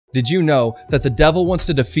Did you know that the devil wants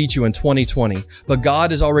to defeat you in 2020, but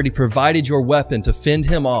God has already provided your weapon to fend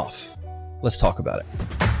him off? Let's talk about it.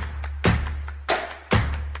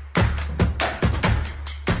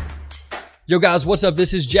 Yo guys, what's up?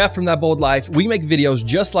 This is Jeff from That Bold Life. We make videos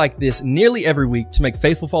just like this nearly every week to make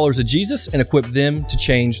faithful followers of Jesus and equip them to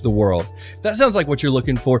change the world. If that sounds like what you're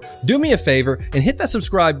looking for, do me a favor and hit that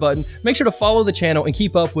subscribe button. Make sure to follow the channel and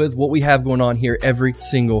keep up with what we have going on here every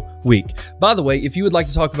single week. By the way, if you would like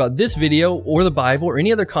to talk about this video or the Bible or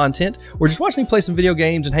any other content, or just watch me play some video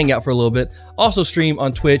games and hang out for a little bit, also stream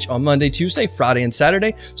on Twitch on Monday, Tuesday, Friday, and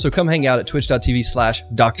Saturday. So come hang out at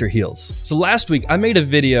twitch.tv/Dr. Heals. So last week I made a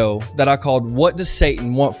video that I called "What does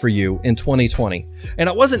Satan want for you in 2020?" And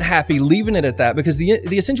I wasn't happy leaving it at that, because the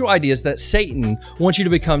essential idea is that Satan wants you to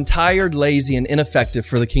become tired, lazy, and ineffective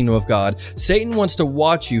for the kingdom of God. Satan wants to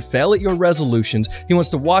watch you fail at your resolutions. He wants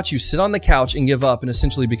to watch you sit on the couch and give up and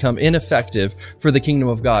essentially become ineffective for the kingdom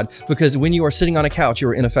of God. Because when you are sitting on a couch, you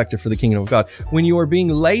are ineffective for the kingdom of God. When you are being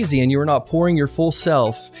lazy and you are not pouring your full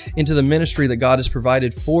self into the ministry that God has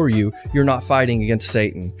provided for you, you're not fighting against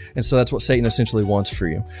Satan. And so that's what Satan essentially wants for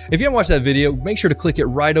you. If you haven't watched that video, make sure to click it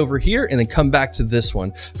right over here and then come back to this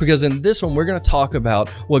one, because in this one we're going to talk about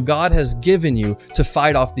what God has given you to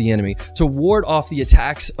fight off the enemy, to ward off the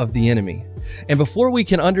attacks of the enemy. And before we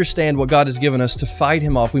can understand what God has given us to fight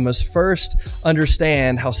him off, we must first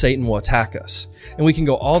understand how Satan will attack us. And we can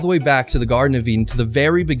go all the way back to the Garden of Eden, to the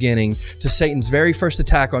very beginning, to Satan's very first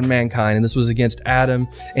attack on mankind, and this was against Adam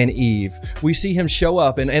and Eve. We see him show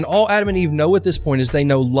up, and all Adam and Eve know at this point is they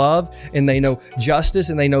know love, and they know justice,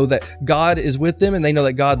 and they know that God is with them, and they know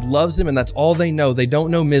that God loves them, and that's all they know. They don't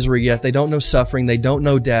know misery yet. They don't know suffering. They don't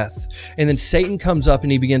know death. And then Satan comes up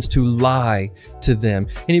and he begins to lie to them,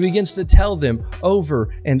 and he begins to tell them over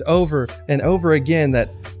and over and over again that,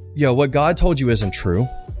 what God told you isn't true.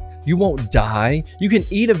 You won't die. You can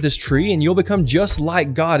eat of this tree and you'll become just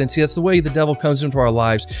like God. And see, that's the way the devil comes into our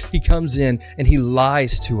lives. He comes in and he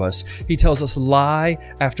lies to us. He tells us lie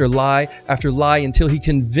after lie after lie until he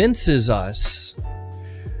convinces us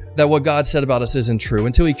that what God said about us isn't true,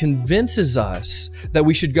 until he convinces us that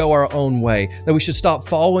we should go our own way, that we should stop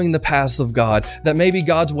following the paths of God, that maybe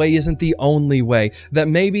God's way isn't the only way, that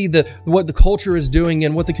maybe what the culture is doing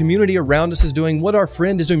and what the community around us is doing, what our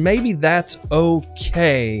friend is doing, maybe that's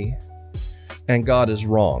okay, and God is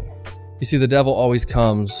wrong. You see, the devil always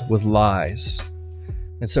comes with lies.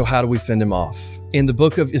 And so how do we fend him off? In the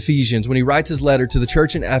book of Ephesians, when he writes his letter to the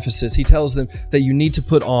church in Ephesus, he tells them that you need to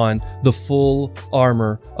put on the full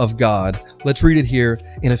armor of God. Let's read it here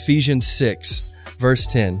in Ephesians 6, verse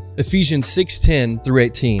 10. Ephesians 6:10 through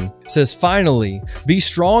 18 says, "Finally, be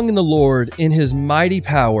strong in the Lord, in his mighty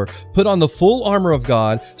power. Put on the full armor of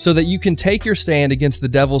God so that you can take your stand against the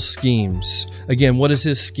devil's schemes." Again, what is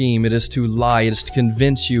his scheme? It is to lie. It is to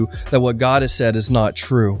convince you that what God has said is not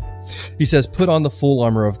true. He says, put on the full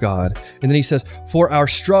armor of God. And then he says, "For our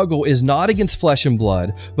struggle is not against flesh and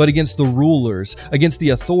blood, but against the rulers, against the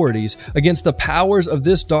authorities, against the powers of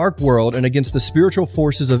this dark world, and against the spiritual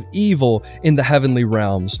forces of evil in the heavenly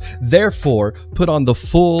realms. Therefore, put on the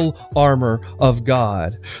full armor of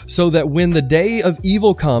God, so that when the day of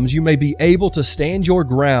evil comes, you may be able to stand your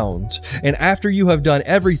ground. And after you have done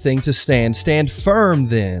everything to stand, stand firm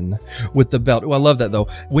then with the belt." Oh, I love that though.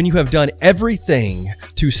 When you have done everything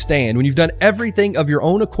to stand, when you've done everything of your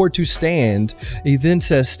own accord to stand, he then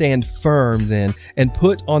says, "Stand firm then, and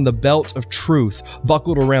put on the belt of truth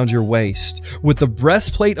buckled around your waist, with the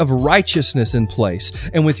breastplate of righteousness in place,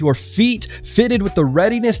 and with your feet fitted with the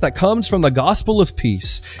readiness that comes from the gospel of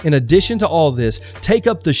peace. In addition to all this, take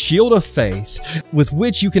up the shield of faith, with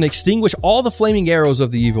which you can extinguish all the flaming arrows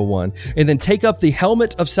of the evil one, and then take up the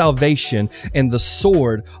helmet of salvation and the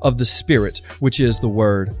sword of the Spirit, which is the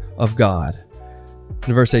word of God."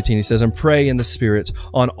 In verse 18, he says, "And pray in the Spirit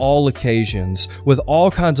on all occasions, with all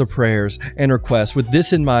kinds of prayers and requests. With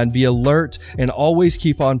this in mind, be alert and always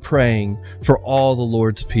keep on praying for all the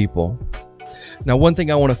Lord's people." Now, one thing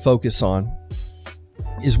I want to focus on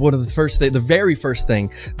is the very first thing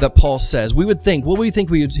that Paul says. We would think, what do we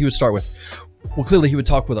think he would start with? Well, clearly he would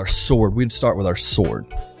talk with our sword. We'd start with our sword.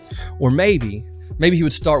 Or maybe he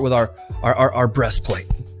would start with our breastplate,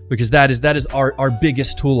 because that is our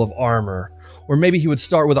biggest tool of armor. Or maybe he would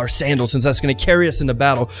start with our sandals, since that's going to carry us into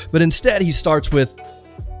battle. But instead, he starts with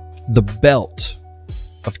the belt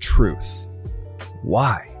of truth.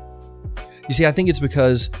 Why? You see, I think it's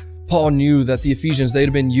because Paul knew that the Ephesians,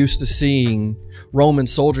 they'd been used to seeing Roman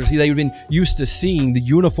soldiers. They had been used to seeing the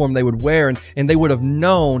uniform they would wear, and they would have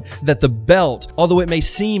known that the belt, although it may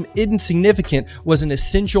seem insignificant, was an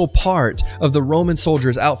essential part of the Roman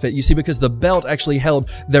soldier's outfit. You see, because the belt actually held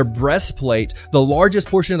their breastplate, the largest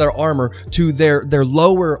portion of their armor, to their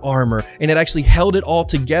lower armor, and it actually held it all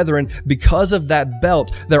together. And because of that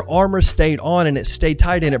belt, their armor stayed on and it stayed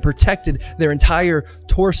tight and it protected their entire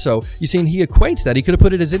torso. You see, and he equates that. He could have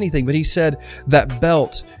put it as anything, but he said that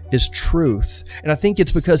belt is truth. And I think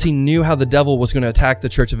it's because he knew how the devil was going to attack the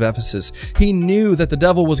church of Ephesus. He knew that the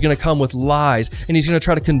devil was going to come with lies, and he's going to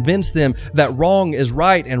try to convince them that wrong is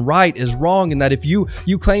right and right is wrong, and that if you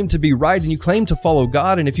claim to be right and you claim to follow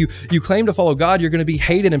God, and if you claim to follow God, you're going to be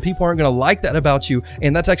hated and people aren't going to like that about you.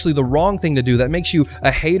 And that's actually the wrong thing to do. That makes you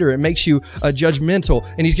a hater. It makes you judgmental,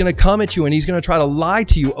 and he's going to come at you and he's going to try to lie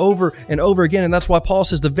to you over and over again. And that's why Paul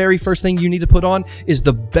says the very first thing you need to put on is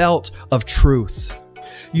the belt of truth.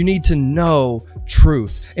 You need to know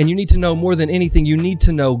truth, and you need to know more than anything, you need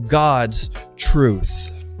to know God's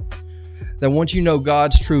truth. That once you know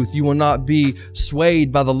God's truth, you will not be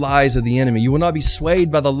swayed by the lies of the enemy. You will not be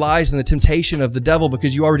swayed by the lies and the temptation of the devil,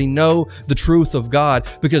 because you already know the truth of God,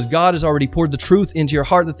 because God has already poured the truth into your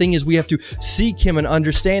heart. The thing is, we have to seek Him and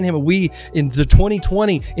understand Him. And we, in the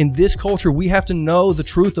 2020, in this culture, we have to know the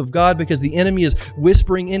truth of God, because the enemy is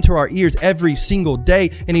whispering into our ears every single day,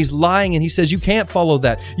 and he's lying, and he says, you can't follow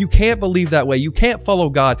that. You can't believe that way. You can't follow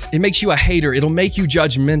God. It makes you a hater. It'll make you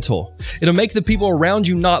judgmental. It'll make the people around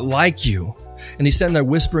you not like you. And he's sitting there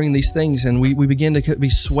whispering these things, and we begin to be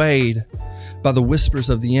swayed by the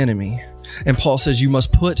whispers of the enemy. And Paul says you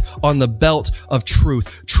must put on the belt of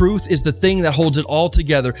truth. Truth is the thing that holds it all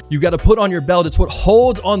together. You got to put on your belt. It's what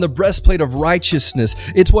holds on the breastplate of righteousness.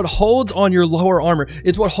 It's what holds on your lower armor.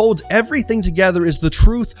 It's what holds everything together, is the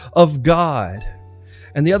truth of God.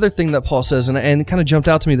 And the other thing that Paul says, and it kind of jumped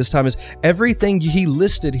out to me this time, is everything he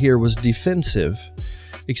listed here was defensive,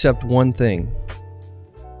 except one thing: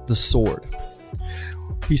 the sword.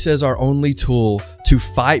 He says our only tool to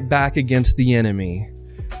fight back against the enemy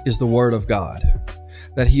is the Word of God.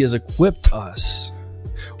 That He has equipped us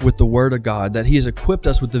with the Word of God, that He has equipped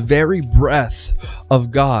us with the very breath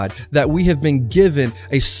of God, that we have been given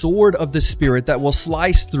a sword of the Spirit that will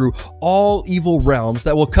slice through all evil realms,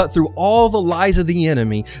 that will cut through all the lies of the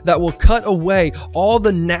enemy, that will cut away all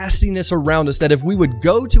the nastiness around us, that if we would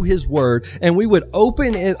go to His Word and we would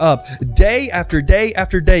open it up day after day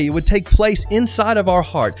after day, it would take place inside of our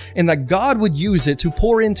heart, and that God would use it to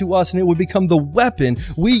pour into us, and it would become the weapon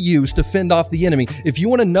we use to fend off the enemy. If you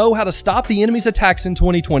want to know how to stop the enemy's attacks in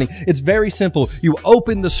 2020, it's very simple. You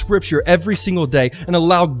open the Scripture every single day and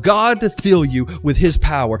allow God to fill you with His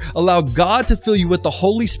power. Allow God to fill you with the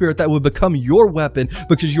Holy Spirit that will become your weapon,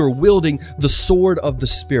 because you're wielding the sword of the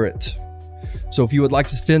Spirit. So if you would like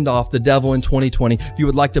to fend off the devil in 2020, if you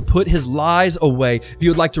would like to put his lies away, if you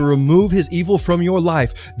would like to remove his evil from your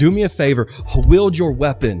life, do me a favor, wield your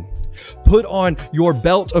weapon. Put on your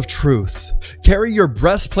belt of truth, carry your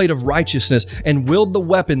breastplate of righteousness, and wield the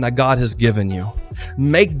weapon that God has given you.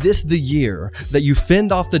 Make this the year that you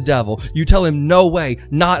fend off the devil. You tell him, no way,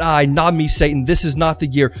 not I, not me, Satan. This is not the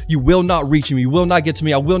year. You will not reach him. You will not get to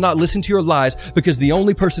me. I will not listen to your lies, because the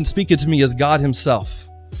only person speaking to me is God Himself.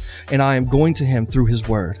 And I am going to Him through His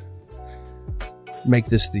Word. Make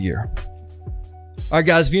this the year. All right,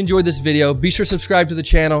 guys, if you enjoyed this video, be sure to subscribe to the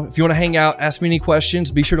channel. If you want to hang out, ask me any questions,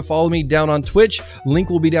 be sure to follow me down on Twitch. Link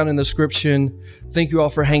will be down in the description. Thank you all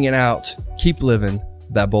for hanging out. Keep living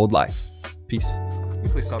that bold life. Peace. Can you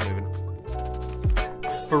please stop moving?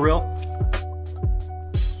 For real?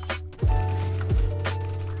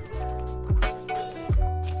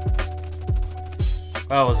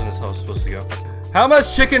 That wasn't as how it was supposed to go. How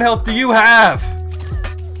much chicken health do you have?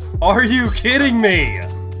 Are you kidding me?